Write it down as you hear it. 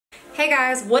Hey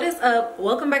guys, what is up?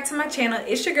 Welcome back to my channel.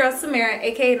 It's your girl Samara,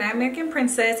 aka the American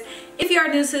Princess. If you are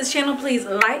new to this channel, please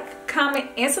like, comment,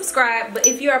 and subscribe. But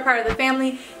if you are part of the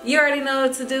family, you already know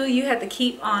what to do. You have to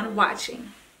keep on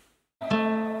watching.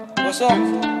 What's up?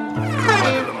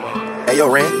 Hey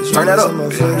yo, Ren, turn that up.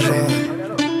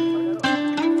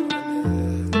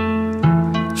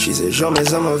 She said, show me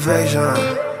some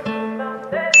affection.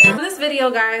 In this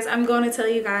video, guys, I'm going to tell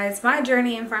you guys my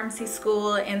journey in pharmacy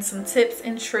school and some tips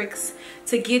and tricks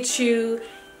to get you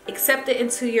accepted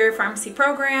into your pharmacy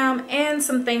program and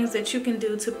some things that you can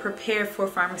do to prepare for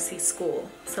pharmacy school.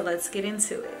 So let's get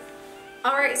into it.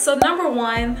 Alright, so number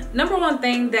one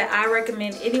thing that I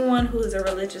recommend anyone who is a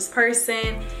religious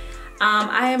person,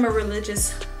 I am a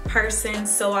religious person,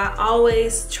 so I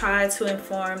always try to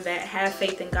inform that have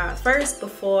faith in God first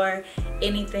before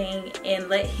anything and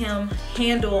let him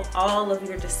handle all of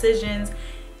your decisions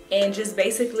and just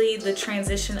basically the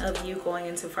transition of you going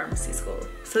into pharmacy school.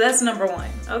 So that's number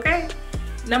one, okay?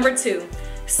 Number two,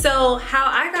 so how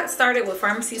I got started with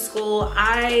pharmacy school,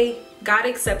 I got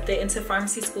accepted into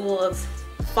pharmacy school of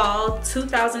fall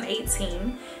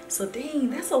 2018. So dang,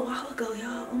 that's a while ago,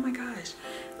 y'all. Oh my gosh.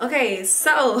 Okay,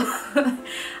 so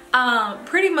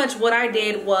pretty much what I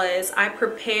did was I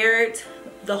prepared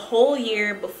the whole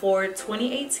year before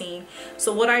 2018.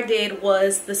 So what I did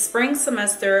was the spring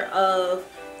semester of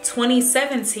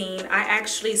 2017, I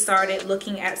actually started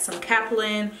looking at some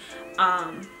Kaplan.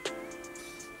 I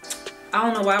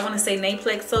don't know why I want to say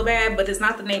NAPLEX so bad, but it's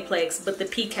not the NAPLEX, but the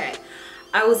PCAT.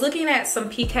 I was looking at some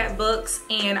PCAT books,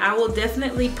 and I will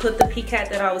definitely put the PCAT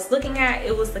that I was looking at.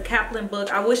 It was the Kaplan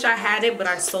book. I wish I had it, but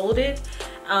I sold it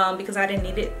because I didn't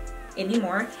need it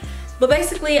anymore. But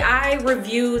basically, I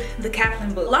reviewed the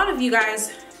Kaplan book. A lot of you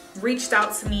guys reached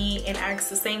out to me and asked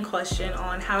the same question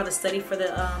on how to study for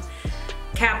the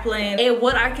Kaplan. And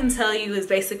what I can tell you is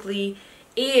basically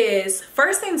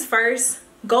first things first,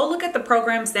 go look at the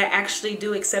programs that actually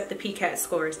do accept the PCAT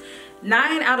scores.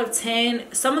 9 out of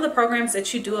 10, some of the programs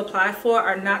that you do apply for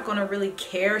are not going to really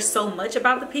care so much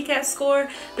about the PCAT score.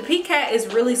 The PCAT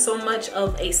is really so much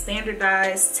of a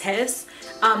standardized test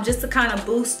just to kind of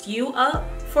boost you up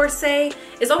for say.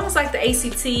 It's almost like the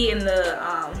ACT and the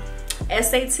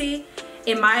SAT.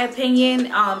 In my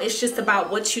opinion, it's just about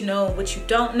what you know and what you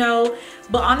don't know.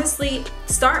 But honestly,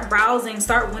 start browsing,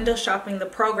 start window shopping the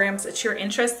programs that you're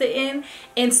interested in.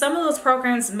 And some of those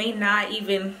programs may not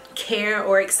even care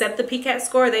or accept the PCAT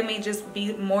score. They may just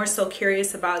be more so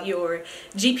curious about your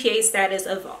GPA status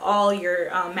of all your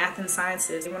math and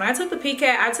sciences. When I took the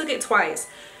PCAT, I took it twice.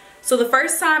 So the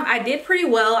first time I did pretty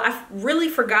well. I really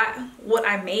forgot what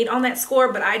I made on that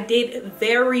score, but I did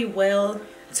very well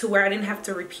to where I didn't have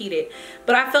to repeat it.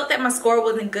 But I felt that my score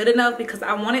wasn't good enough because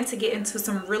I wanted to get into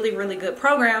some really, really good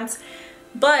programs.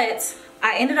 But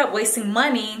I ended up wasting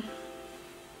money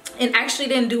and actually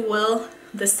didn't do well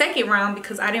the second round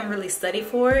because I didn't really study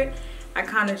for it. I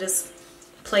kind of just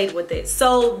played with it.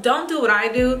 So don't do what I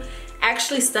do.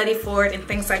 Actually study for it and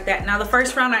things like that. Now the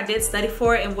first round I did study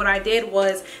for it, and what I did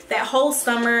was that whole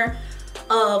summer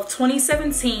of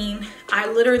 2017,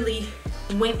 I literally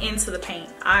went into the paint.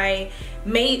 I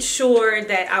made sure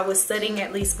that I was studying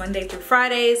at least Monday through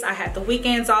Fridays. I had the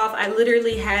weekends off. I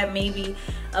literally had maybe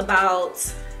about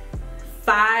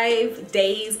 5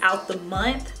 days out the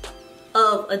month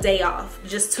of a day off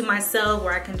just to myself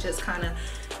where I can just kind of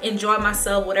enjoy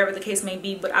myself, whatever the case may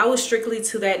be. But I was strictly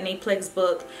to that NAPLEX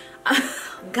book.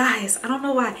 Guys, I don't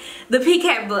know why. The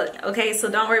PCAT book, okay? So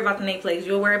don't worry about the NAPLEX.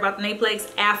 You'll worry about the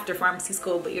NAPLEX after pharmacy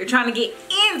school, but you're trying to get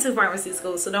into pharmacy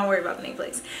school, so don't worry about the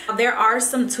NAPLEX. There are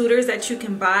some tutors that you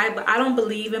can buy, but I don't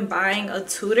believe in buying a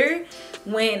tutor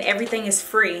when everything is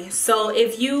free. So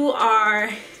if you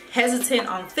are hesitant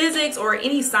on physics or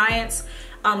any science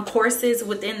courses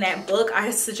within that book,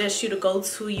 I suggest you to go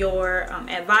to your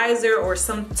advisor or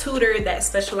some tutor that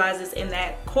specializes in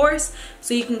that course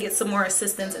so you can get some more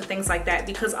assistance and things like that.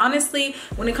 Because honestly,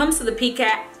 when it comes to the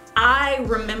PCAT, I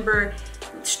remember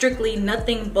strictly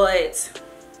nothing but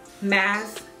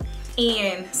math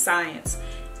and science.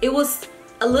 It was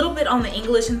a little bit on the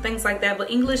English and things like that,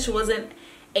 but English wasn't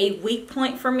a weak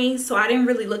point for me, so I didn't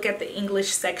really look at the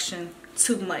English section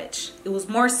too much. It was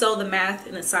more so the math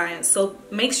and the science. So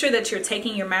make sure that you're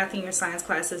taking your math and your science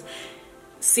classes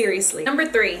seriously. Number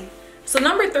three,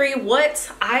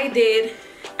 what I did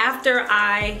after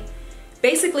I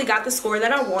basically got the score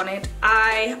that I wanted,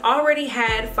 I already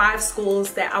had 5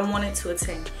 schools that I wanted to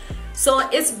attend. So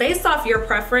it's based off your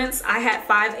preference. I had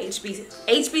 5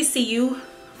 HBCU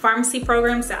pharmacy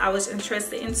programs that I was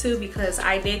interested into because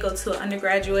I did go to an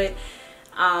undergraduate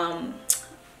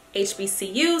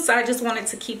HBCU, so I just wanted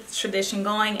to keep the tradition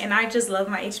going, and I just love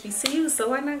my HBCU, so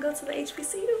why not go to the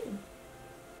HBCU?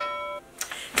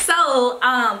 So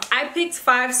I picked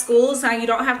 5 schools. Now you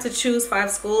don't have to choose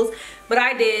 5 schools, but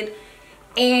I did,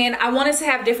 and I wanted to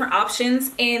have different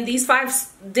options, and these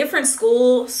 5 different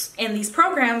schools and these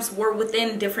programs were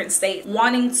within different states,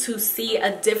 wanting to see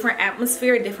a different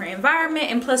atmosphere, a different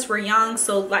environment, and plus we're young,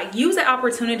 so like use the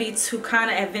opportunity to kind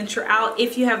of adventure out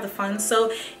if you have the funds.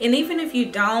 So, and even if you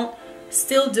don't,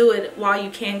 still do it while you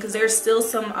can, because there's still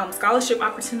some scholarship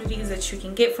opportunities that you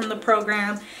can get from the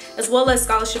program, as well as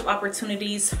scholarship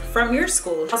opportunities from your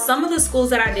school. Now, some of the schools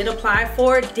that I did apply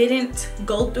for didn't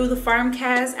go through the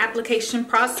PharmCAS application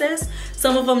process.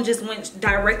 Some of them just went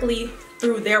directly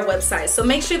through their website. So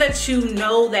make sure that you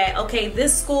know that, okay,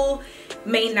 this school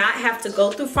may not have to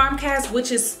go through PharmCAS,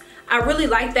 which is, I really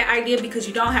like that idea, because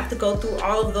you don't have to go through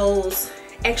all of those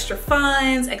extra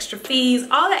funds, extra fees,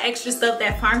 all that extra stuff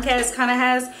that PharmCAS kind of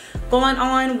has going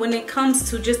on when it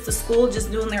comes to just the school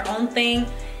just doing their own thing.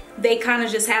 They kind of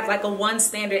just have like a one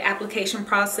standard application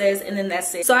process, and then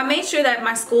that's it. So I made sure that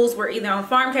my schools were either on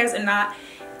PharmCAS or not,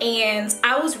 and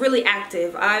I was really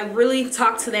active. I really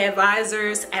talked to the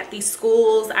advisors at these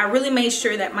schools. I really made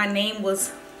sure that my name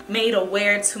was made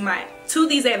aware to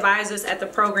these advisors at the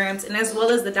programs, and as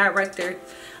well as the director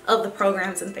of the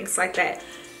programs and things like that.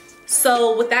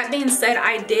 So with that being said,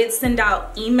 I did send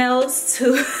out emails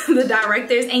to the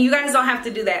directors, and you guys don't have to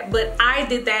do that, but I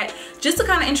did that just to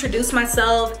kind of introduce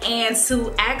myself and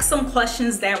to ask some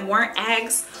questions that weren't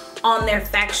asked on their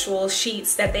factual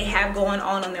sheets that they have going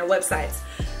on their websites.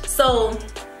 So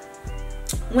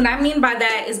what I mean by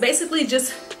that is basically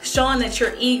just showing that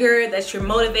you're eager, that you're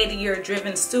motivated, you're a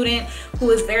driven student who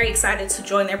is very excited to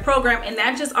join their program, and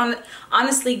that just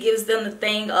honestly gives them the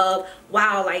thing of,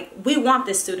 wow, like we want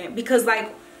this student. Because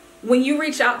like when you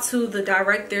reach out to the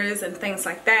directors and things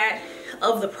like that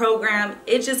of the program,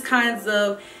 it just kind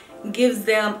of gives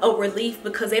them a relief,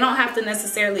 because they don't have to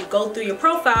necessarily go through your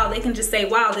profile. They can just say,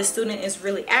 wow, this student is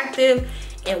really active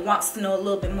and wants to know a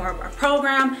little bit more of our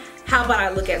program. How about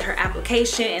I look at her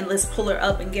application and let's pull her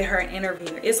up and get her an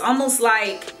interview. It's almost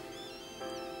like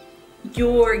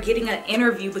you're getting an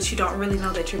interview, but you don't really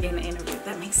know that you're getting an interview, if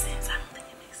that makes sense. I don't think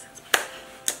it makes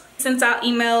sense. Sent out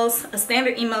emails, a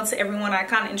standard email to everyone. I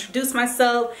kind of introduced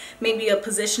myself, maybe a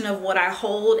position of what I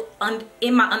hold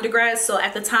in my undergrad. So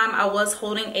at the time I was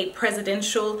holding a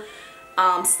presidential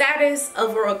status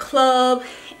over a club,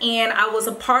 and I was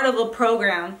a part of a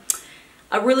program,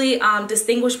 a really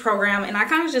distinguished program, and I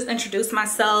kind of just introduced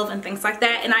myself and things like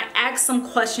that, and I asked some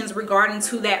questions regarding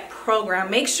to that program.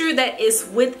 Make sure that it's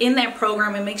within that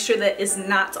program, and make sure that it's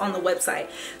not on the website.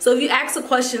 So if you ask a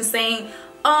question saying,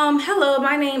 hello,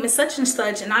 my name is such and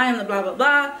such, and I am the blah blah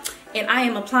blah, and I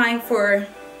am applying for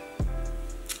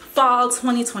fall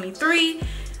 2023,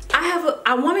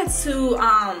 I wanted to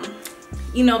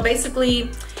you know, basically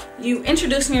you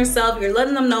introducing yourself, you're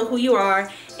letting them know who you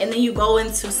are, and then you go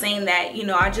into saying that, you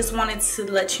know, I just wanted to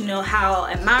let you know how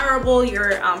admirable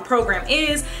your program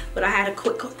is, but I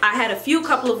had a few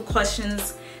couple of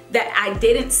questions that I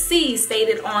didn't see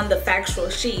stated on the factual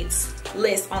sheets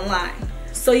list online.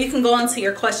 So you can go into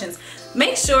your questions.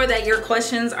 Make sure that your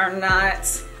questions are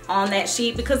not on that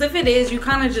sheet, because if it is, you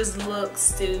kind of just look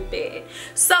stupid.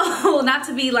 So not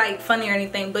to be like funny or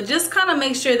anything, but just kind of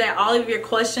make sure that all of your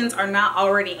questions are not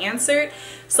already answered.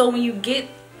 So when you get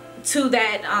to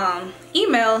that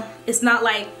email, it's not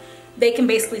like they can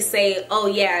basically say, oh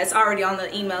yeah, it's already on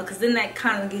the email, because then that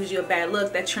kind of gives you a bad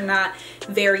look that you're not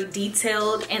very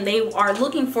detailed, and they are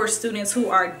looking for students who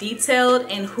are detailed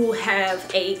and who have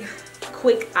a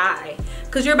quick eye,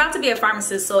 because you're about to be a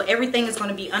pharmacist, so everything is going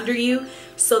to be under you.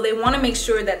 So they want to make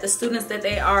sure that the students that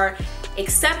they are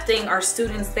accepting are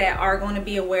students that are going to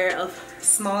be aware of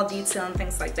small detail and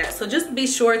things like that. So just be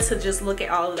sure to just look at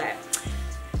all of that.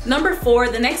 Number 4,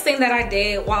 the next thing that I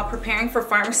did while preparing for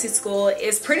pharmacy school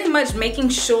is pretty much making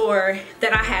sure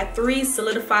that I had 3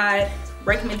 solidified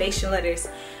recommendation letters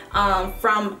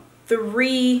from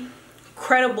 3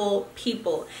 credible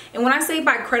people. And when I say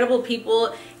by credible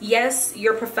people, yes,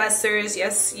 your professors,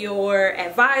 yes, your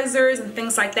advisors and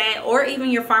things like that, or even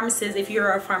your pharmacists if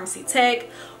you're a pharmacy tech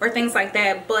or things like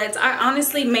that. But I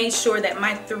honestly made sure that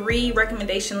my 3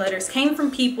 recommendation letters came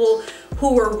from people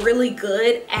who were really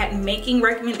good at making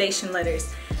recommendation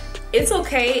letters. It's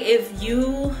okay if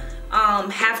you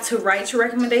have to write your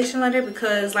recommendation letter,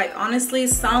 because like honestly,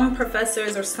 some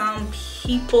professors or some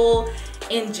people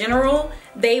in general,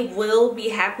 they will be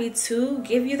happy to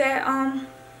give you that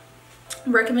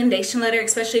recommendation letter,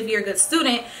 especially if you're a good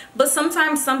student. But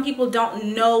sometimes some people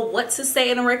don't know what to say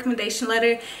in a recommendation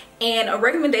letter, and a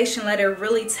recommendation letter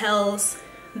really tells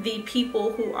the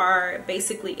people who are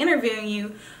basically interviewing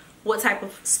you what type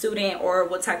of student or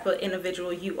what type of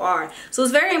individual you are. So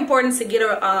it's very important to get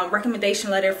a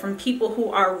recommendation letter from people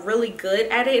who are really good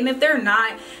at it. And if they're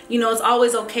not, you know, it's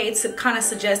always okay to kind of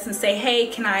suggest and say, hey,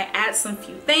 can I add some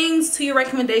few things to your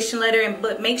recommendation letter?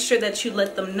 But make sure that you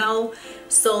let them know,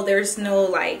 so there's no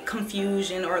like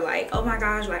confusion or like, oh my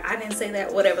gosh, like I didn't say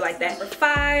that, whatever like that. Number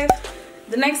 5,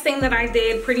 the next thing that I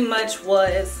did pretty much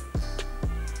was,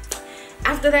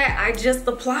 after that, I just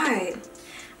applied.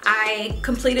 I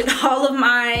completed all of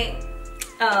my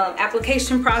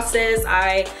application process.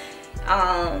 I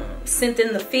sent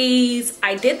in the fees.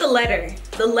 I did the letter.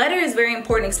 The letter is very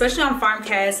important, especially on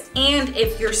PharmCast. And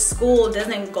if your school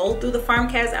doesn't go through the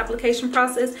PharmCast application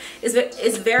process,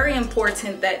 it's very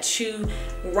important that you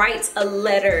write a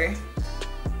letter,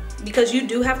 because you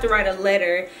do have to write a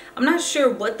letter. I'm not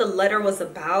sure what the letter was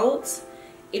about.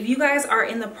 If you guys are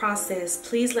in the process,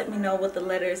 please let me know what the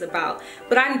letter is about.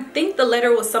 But I think the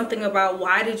letter was something about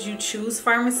why did you choose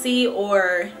pharmacy,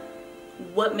 or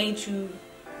what made you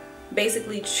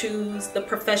basically choose the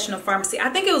profession of pharmacy. I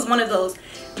think it was one of those.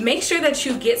 Make sure that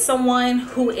you get someone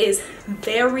who is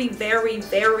very, very,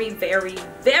 very, very,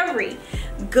 very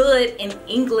good in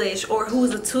English, or who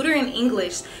is a tutor in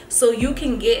English, so you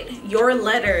can get your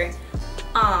letter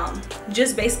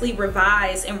just basically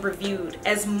revised and reviewed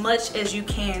as much as you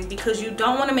can, because you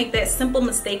don't want to make that simple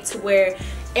mistake to where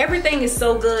everything is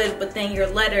so good but then your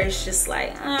letter is just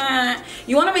like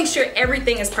you want to make sure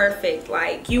everything is perfect.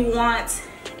 Like, you want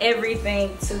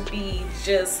everything to be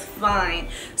just fine.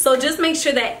 So just make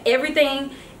sure that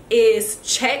everything is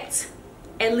checked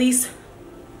at least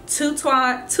two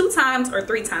times or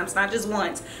 3 times, not just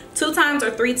once, 2 times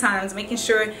or 3 times, making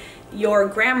sure your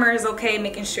grammar is okay,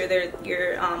 making sure that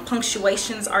your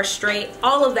punctuations are straight,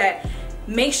 all of that.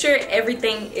 Make sure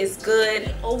everything is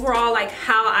good. Overall, like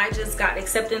how I just got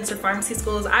accepted into pharmacy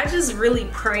schools, I just really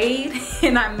prayed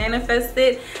and I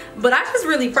manifested. But I just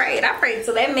really prayed. I prayed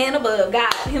to that man above,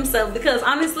 God himself, because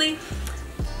honestly,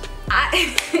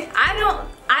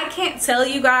 I can't tell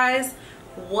you guys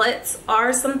what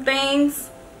are some things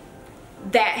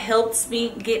that helped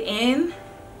me get in,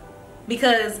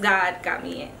 because God got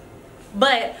me in.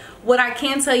 But what I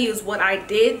can tell you is what I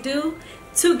did do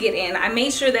to get in. I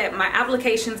made sure that my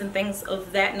applications and things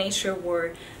of that nature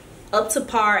were up to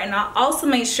par, and I also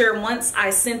made sure once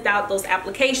I sent out those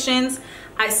applications,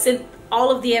 I sent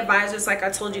all of the advisors, like I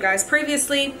told you guys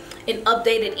previously, an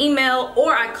updated email,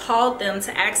 or I called them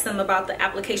to ask them about the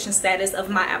application status of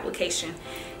my application.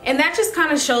 And that just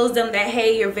kind of shows them that,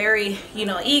 hey, you're very, you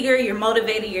know, eager, you're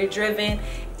motivated, you're driven.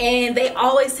 And they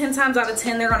always, 10 times out of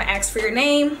 10, they're going to ask for your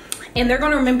name. And they're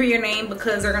going to remember your name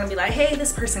because they're going to be like, hey,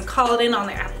 this person called in on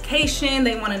their application.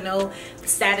 They want to know the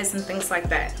status and things like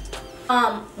that.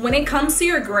 When it comes to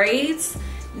your grades,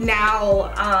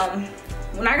 now,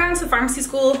 when I got into pharmacy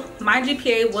school, my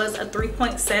GPA was a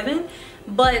 3.7.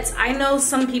 But I know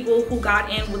some people who got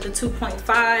in with a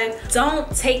 2.5.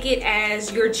 Don't take it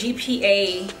as your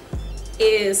GPA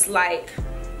is like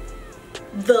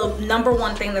the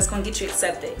 #1 thing that's going to get you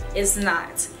accepted. It's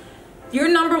not. Your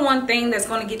 #1 thing that's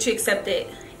going to get you accepted,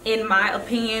 in my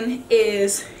opinion,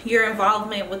 is your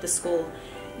involvement with the school.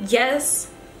 Yes,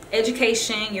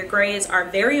 education, your grades are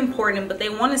very important, but they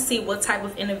want to see what type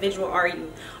of individual are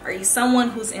you. Are you someone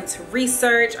who's into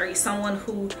research? Are you someone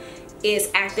who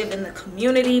is active in the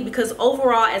community? Because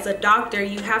overall, as a doctor,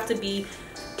 you have to be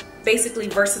basically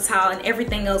versatile in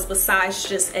everything else besides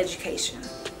just education.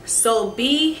 So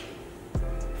be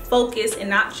focused in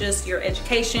not just your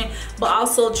education, but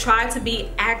also try to be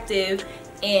active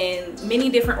in many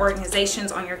different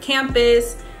organizations on your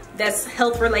campus that's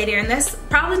health related, and that's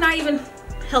probably not even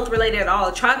health related at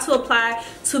all. Try to apply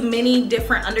to many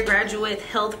different undergraduate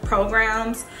health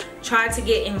programs. Try to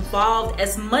get involved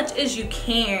as much as you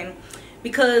can,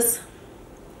 because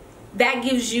that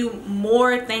gives you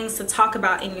more things to talk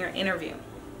about in your interview.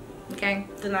 Okay?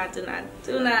 Do not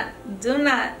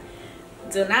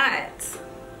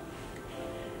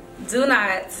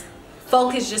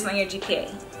focus just on your GPA,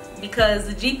 because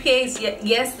the GPA is,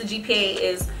 yes, the GPA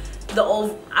is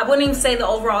I wouldn't even say the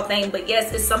overall thing, but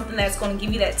yes, it's something that's going to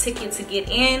give you that ticket to get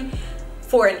in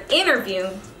for an interview,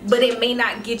 but it may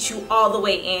not get you all the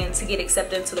way in to get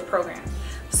accepted into the program.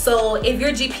 So if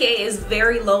your GPA is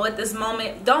very low at this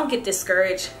moment, don't get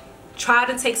discouraged. Try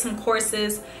to take some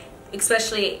courses,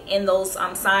 especially in those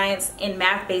science and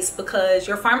math based, because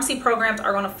your pharmacy programs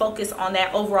are going to focus on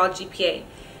that overall GPA.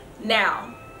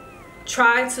 Now,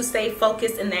 try to stay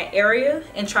focused in that area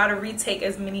and try to retake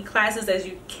as many classes as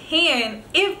you can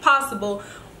if possible,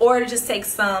 or just take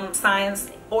some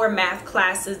science or math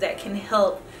classes that can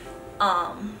help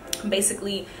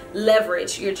basically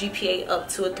leverage your GPA up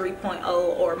to a 3.0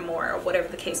 or more, or whatever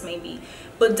the case may be.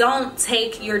 But don't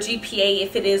take your GPA,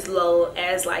 if it is low,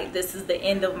 as like this is the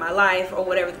end of my life or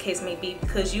whatever the case may be,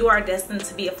 because you are destined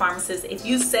to be a pharmacist. If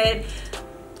you said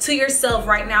to yourself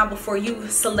right now before you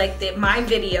selected my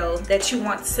video that you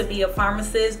want to be a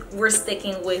pharmacist, we're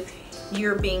sticking with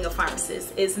you're being a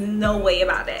pharmacist. Is no way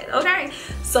about that, okay?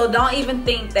 So don't even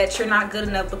think that you're not good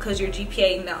enough because your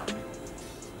GPA, no,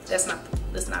 that's not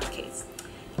the case.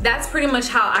 That's pretty much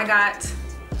how I got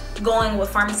going with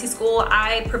pharmacy school.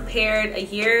 I prepared a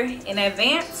year in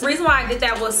advance. The reason why I did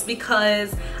that was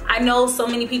because I know so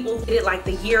many people did it like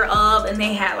the year of, and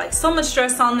they had like so much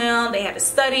stress on them. They had to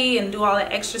study and do all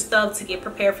that extra stuff to get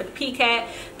prepared for the PCAT.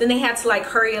 Then they had to like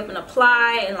hurry up and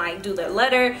apply and like do their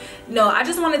letter. No, I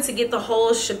just wanted to get the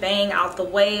whole shebang out the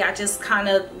way. I just kind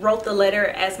of wrote the letter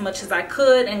as much as I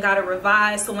could and got it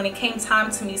revised. So when it came time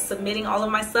to me submitting all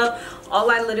of my stuff, all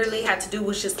I literally had to do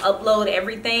was just upload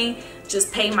everything,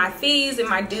 just pay my fees and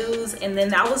my dues, and then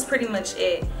that was pretty much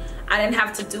it. I didn't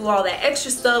have to do all that extra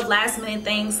stuff, last minute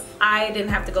things. I didn't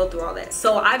have to go through all that.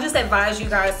 So I just advise you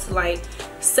guys to like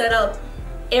set up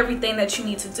everything that you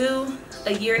need to do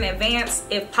a year in advance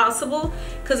if possible,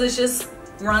 because it just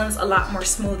runs a lot more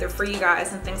smoother for you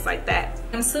guys and things like that.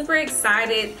 I'm super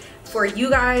excited for you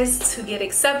guys to get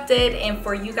accepted and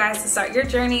for you guys to start your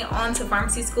journey on to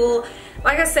pharmacy school.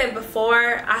 Like I said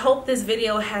before, I hope this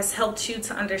video has helped you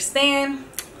to understand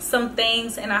some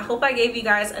things, and I hope I gave you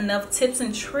guys enough tips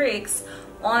and tricks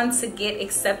on to get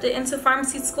accepted into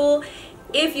pharmacy school.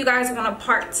 If you guys want a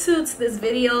part 2 to this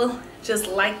video, just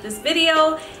like this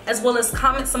video, as well as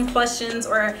comment some questions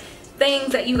or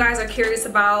things that you guys are curious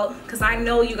about, because I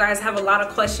know you guys have a lot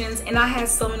of questions, and I had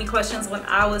so many questions when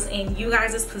I was in you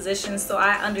guys' position, so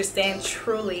I understand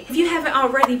truly. If you haven't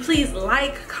already, please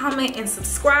like, comment, and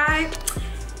subscribe.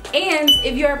 And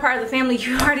if you're a part of the family,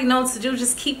 you already know what to do.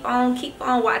 Just keep on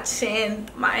watching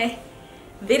my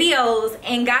videos.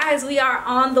 And guys, we are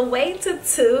on the way to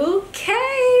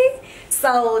 2K.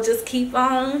 So just keep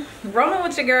on rolling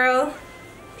with your girl.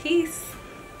 Peace.